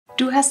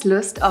Du hast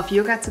Lust auf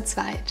Yoga zu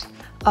zweit,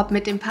 ob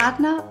mit dem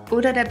Partner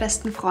oder der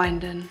besten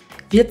Freundin.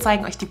 Wir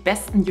zeigen euch die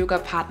besten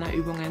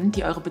Yoga-Partnerübungen,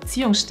 die eure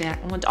Beziehung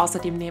stärken und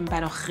außerdem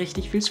nebenbei noch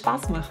richtig viel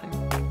Spaß machen.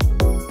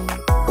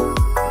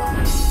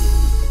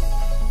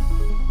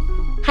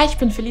 Hi, ich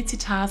bin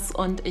Felicitas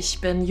und ich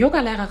bin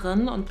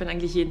Yogalehrerin und bin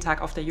eigentlich jeden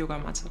Tag auf der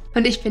Yogamatte.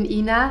 Und ich bin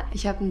Ina,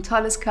 ich habe ein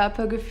tolles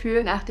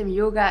Körpergefühl nach dem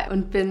Yoga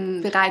und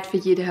bin bereit für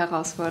jede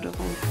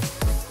Herausforderung.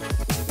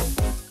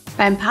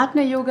 Beim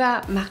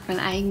Partner-Yoga macht man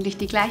eigentlich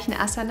die gleichen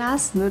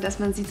Asanas, nur dass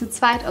man sie zu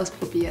zweit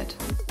ausprobiert.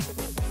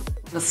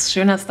 Das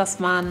Schöne ist, dass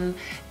man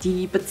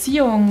die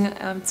Beziehung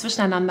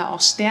zwischeneinander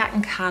auch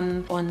stärken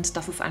kann und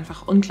dass es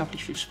einfach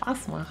unglaublich viel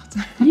Spaß macht.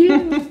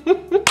 Yeah.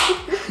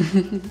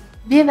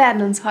 Wir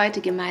werden uns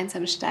heute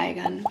gemeinsam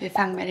steigern. Wir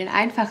fangen bei den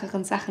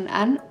einfacheren Sachen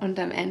an und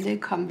am Ende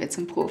kommen wir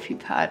zum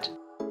Profi-Part.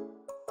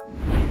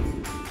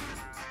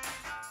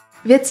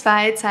 Wir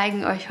zwei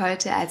zeigen euch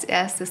heute als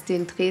erstes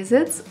den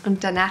Drehsitz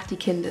und danach die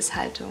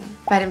Kindeshaltung.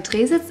 Bei dem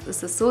Drehsitz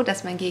ist es so,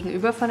 dass man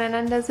gegenüber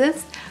voneinander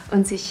sitzt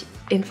und sich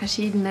in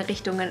verschiedene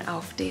Richtungen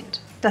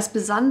aufdehnt. Das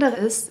Besondere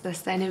ist,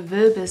 dass deine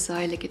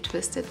Wirbelsäule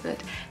getwistet wird.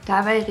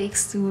 Dabei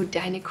regst du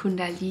deine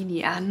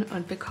Kundalini an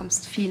und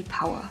bekommst viel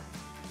Power.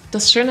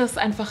 Das Schöne ist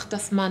einfach,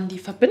 dass man die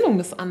Verbindung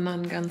des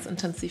anderen ganz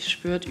intensiv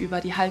spürt über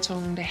die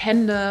Haltung der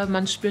Hände.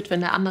 Man spürt, wenn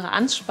der andere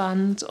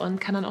anspannt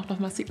und kann dann auch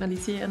nochmal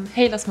signalisieren,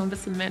 hey, lass mal ein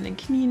bisschen mehr in den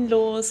Knien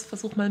los,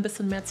 versuch mal ein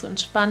bisschen mehr zu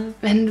entspannen.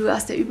 Wenn du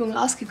aus der Übung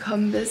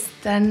rausgekommen bist,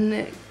 dann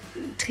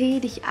dreh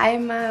dich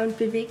einmal und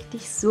beweg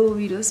dich so,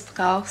 wie du es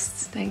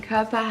brauchst. Dein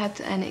Körper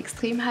hat eine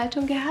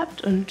Extremhaltung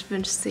gehabt und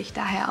wünscht sich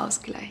daher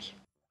Ausgleich.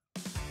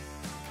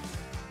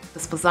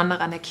 Das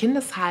Besondere an der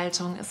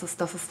Kindeshaltung ist es,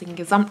 dass es den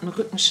gesamten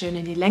Rücken schön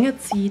in die Länge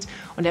zieht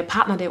und der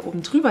Partner, der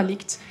oben drüber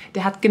liegt,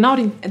 der hat genau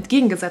den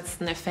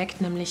entgegengesetzten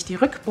Effekt, nämlich die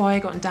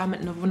Rückbeuge und damit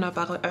eine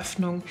wunderbare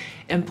Öffnung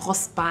im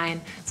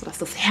Brustbein, sodass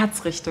das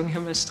Herz Richtung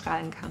Himmel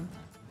strahlen kann.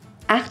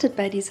 Achtet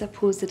bei dieser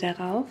Pose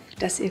darauf,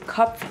 dass ihr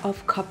Kopf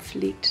auf Kopf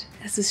liegt.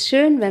 Es ist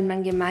schön, wenn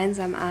man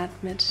gemeinsam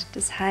atmet.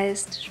 Das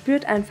heißt,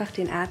 spürt einfach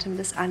den Atem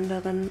des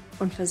anderen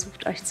und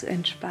versucht euch zu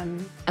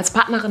entspannen. Als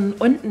Partnerin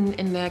unten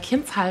in der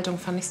Kindshaltung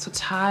fand ich es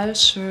total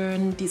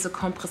schön, diese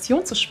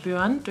Kompression zu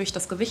spüren durch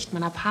das Gewicht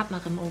meiner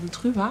Partnerin oben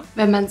drüber.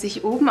 Wenn man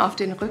sich oben auf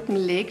den Rücken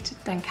legt,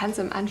 dann kann es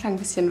am Anfang ein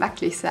bisschen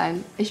wackelig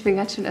sein. Ich bin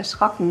ganz schön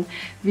erschrocken,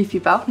 wie viel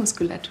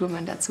Bauchmuskulatur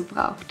man dazu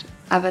braucht.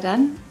 Aber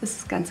dann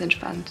ist es ganz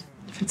entspannt.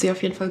 Fühlt sich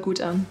auf jeden Fall gut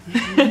an.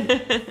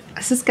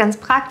 Es ist ganz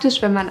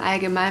praktisch, wenn man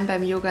allgemein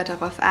beim Yoga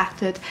darauf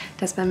achtet,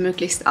 dass man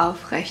möglichst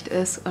aufrecht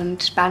ist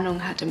und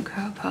Spannung hat im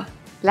Körper.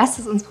 Lasst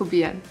es uns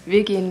probieren.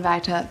 Wir gehen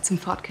weiter zum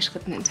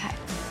fortgeschrittenen Teil.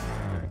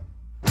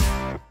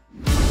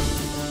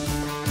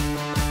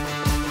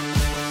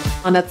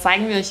 Und da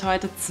zeigen wir euch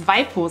heute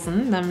zwei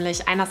Posen,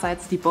 nämlich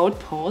einerseits die Boat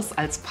Pose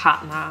als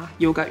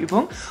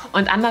Partner-Yoga-Übung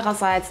und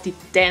andererseits die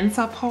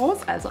Dancer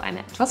Pose, also eine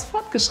etwas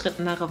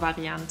fortgeschrittenere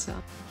Variante.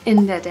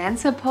 In der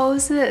Dancer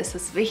Pose ist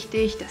es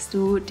wichtig, dass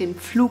du den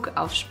Pflug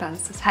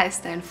aufspannst. Das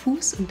heißt, dein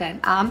Fuß und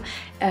dein Arm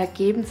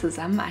geben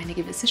zusammen eine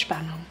gewisse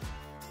Spannung.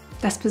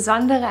 Das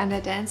Besondere an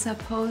der Dancer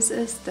Pose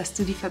ist, dass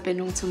du die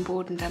Verbindung zum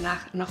Boden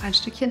danach noch ein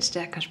Stückchen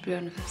stärker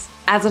spüren wirst.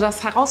 Also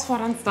das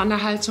Herausforderndste an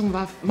der Haltung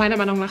war meiner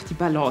Meinung nach die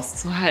Balance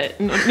zu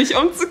halten und nicht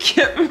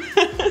umzukippen.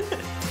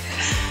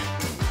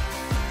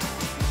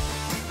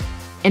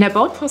 In der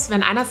Boat Pose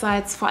werden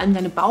einerseits vor allem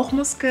deine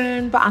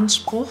Bauchmuskeln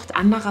beansprucht,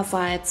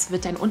 andererseits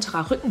wird dein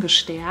unterer Rücken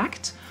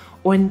gestärkt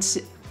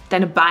und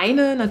deine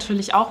Beine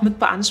natürlich auch mit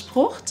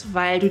beansprucht,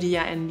 weil du die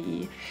ja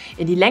in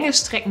die Länge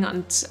strecken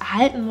und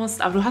halten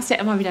musst. Aber du hast ja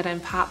immer wieder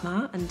deinen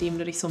Partner, an dem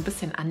du dich so ein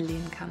bisschen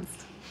anlehnen kannst.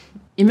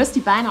 Ihr müsst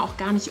die Beine auch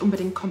gar nicht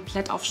unbedingt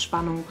komplett auf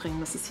Spannung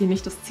bringen. Das ist hier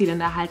nicht das Ziel in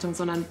der Haltung,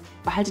 sondern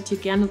behaltet hier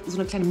gerne so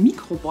eine kleine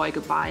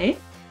Mikrobeuge bei.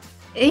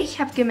 Ich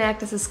habe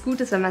gemerkt, dass es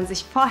gut ist, wenn man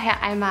sich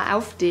vorher einmal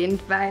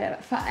aufdehnt, weil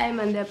vor allem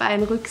an der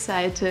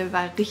Beinrückseite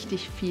war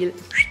richtig viel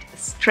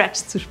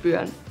Stretch zu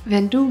spüren.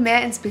 Wenn du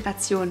mehr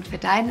Inspiration für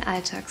deinen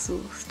Alltag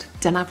suchst,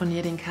 dann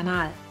abonniere den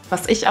Kanal.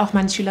 Was ich auch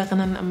meinen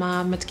Schülerinnen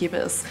immer mitgebe,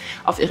 ist,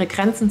 auf ihre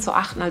Grenzen zu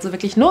achten, also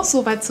wirklich nur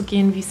so weit zu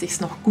gehen, wie es sich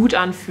noch gut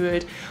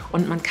anfühlt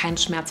und man keinen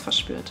Schmerz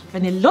verspürt.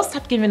 Wenn ihr Lust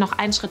habt, gehen wir noch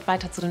einen Schritt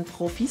weiter zu den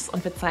Profis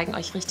und wir zeigen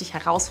euch richtig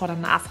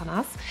herausfordernde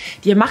Asanas,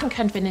 die ihr machen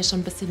könnt, wenn ihr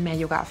schon ein bisschen mehr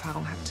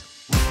Yoga-Erfahrung habt.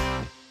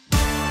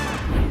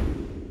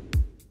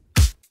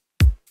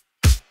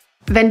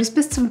 Wenn du es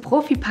bis zum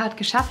Profi-Part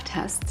geschafft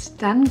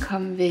hast, dann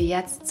kommen wir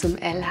jetzt zum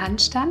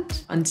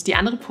L-Handstand. Und die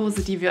andere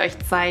Pose, die wir euch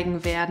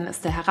zeigen werden,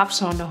 ist der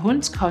herabschauende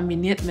Hund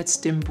kombiniert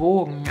mit dem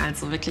Bogen.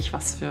 Also wirklich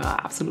was für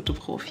absolute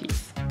Profis.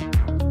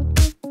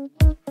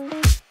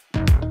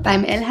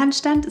 Beim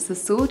L-Handstand ist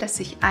es so, dass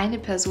sich eine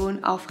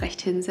Person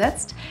aufrecht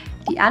hinsetzt,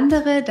 die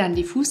andere dann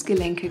die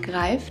Fußgelenke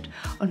greift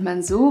und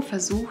man so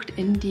versucht,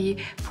 in die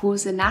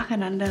Pose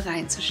nacheinander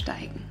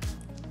reinzusteigen.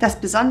 Das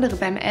Besondere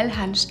beim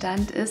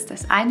L-Handstand ist,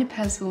 dass eine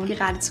Person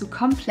geradezu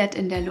komplett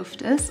in der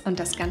Luft ist und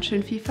das ganz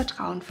schön viel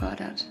Vertrauen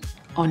fördert.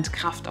 Und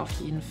Kraft auf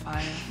jeden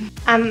Fall.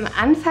 Am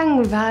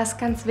Anfang war es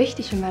ganz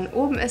wichtig, wenn man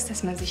oben ist,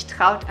 dass man sich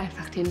traut,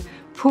 einfach den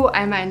Po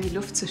einmal in die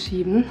Luft zu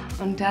schieben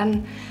und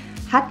dann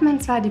hat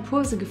man zwar die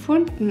Pose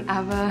gefunden,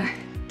 aber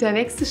der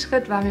nächste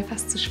Schritt war mir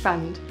fast zu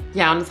spannend.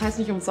 Ja, und das heißt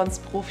nicht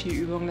umsonst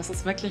Profi-Übung. Das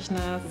ist wirklich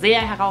eine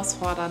sehr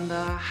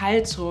herausfordernde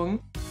Haltung.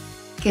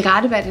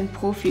 Gerade bei den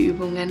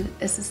Profi-Übungen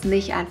ist es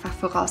nicht einfach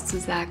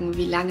vorauszusagen,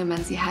 wie lange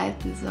man sie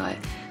halten soll.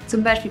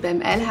 Zum Beispiel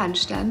beim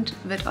L-Handstand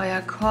wird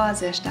euer Core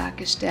sehr stark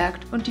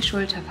gestärkt und die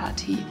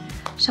Schulterpartie.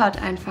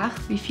 Schaut einfach,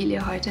 wie viel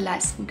ihr heute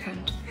leisten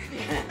könnt.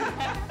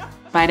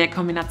 Bei der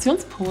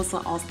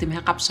Kombinationspose aus dem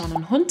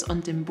herabschauenden Hund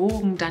und dem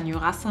Bogen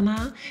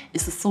Dhanurasana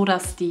ist es so,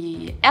 dass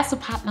die erste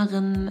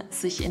Partnerin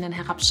sich in den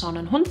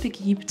herabschauenden Hund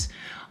begibt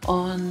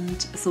und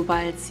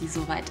sobald sie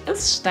soweit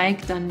ist,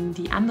 steigt dann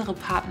die andere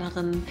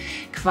Partnerin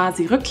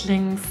quasi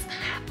rücklings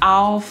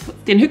auf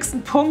den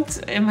höchsten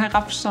Punkt im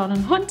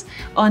herabschauenden Hund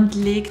und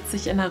legt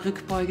sich in der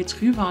Rückbeuge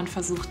drüber und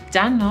versucht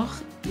dann noch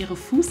ihre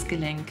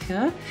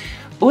Fußgelenke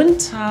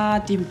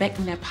unter dem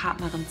Becken der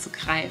Partnerin zu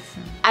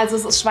greifen. Also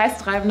es ist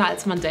schweißtreibender,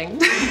 als man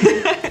denkt.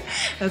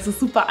 Das ist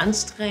super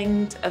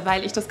anstrengend,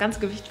 weil ich das ganze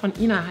Gewicht von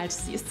Ina halte.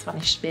 Sie ist zwar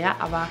nicht schwer,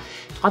 aber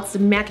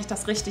trotzdem merke ich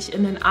das richtig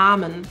in den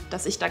Armen,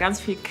 dass ich da ganz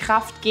viel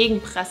Kraft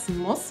gegenpressen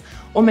muss,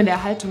 um in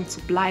der Haltung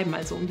zu bleiben,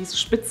 also um diese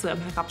Spitze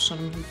im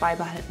Herabschauenden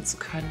beibehalten zu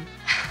können.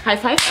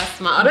 High five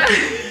erstmal, oder?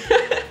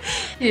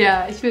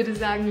 Ja, ich würde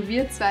sagen,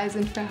 wir zwei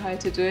sind für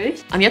heute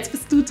durch. Und jetzt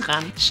bist du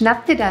dran.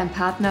 Schnapp dir deinen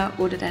Partner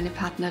oder deine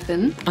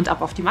Partnerin Und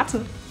ab auf die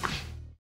Matte.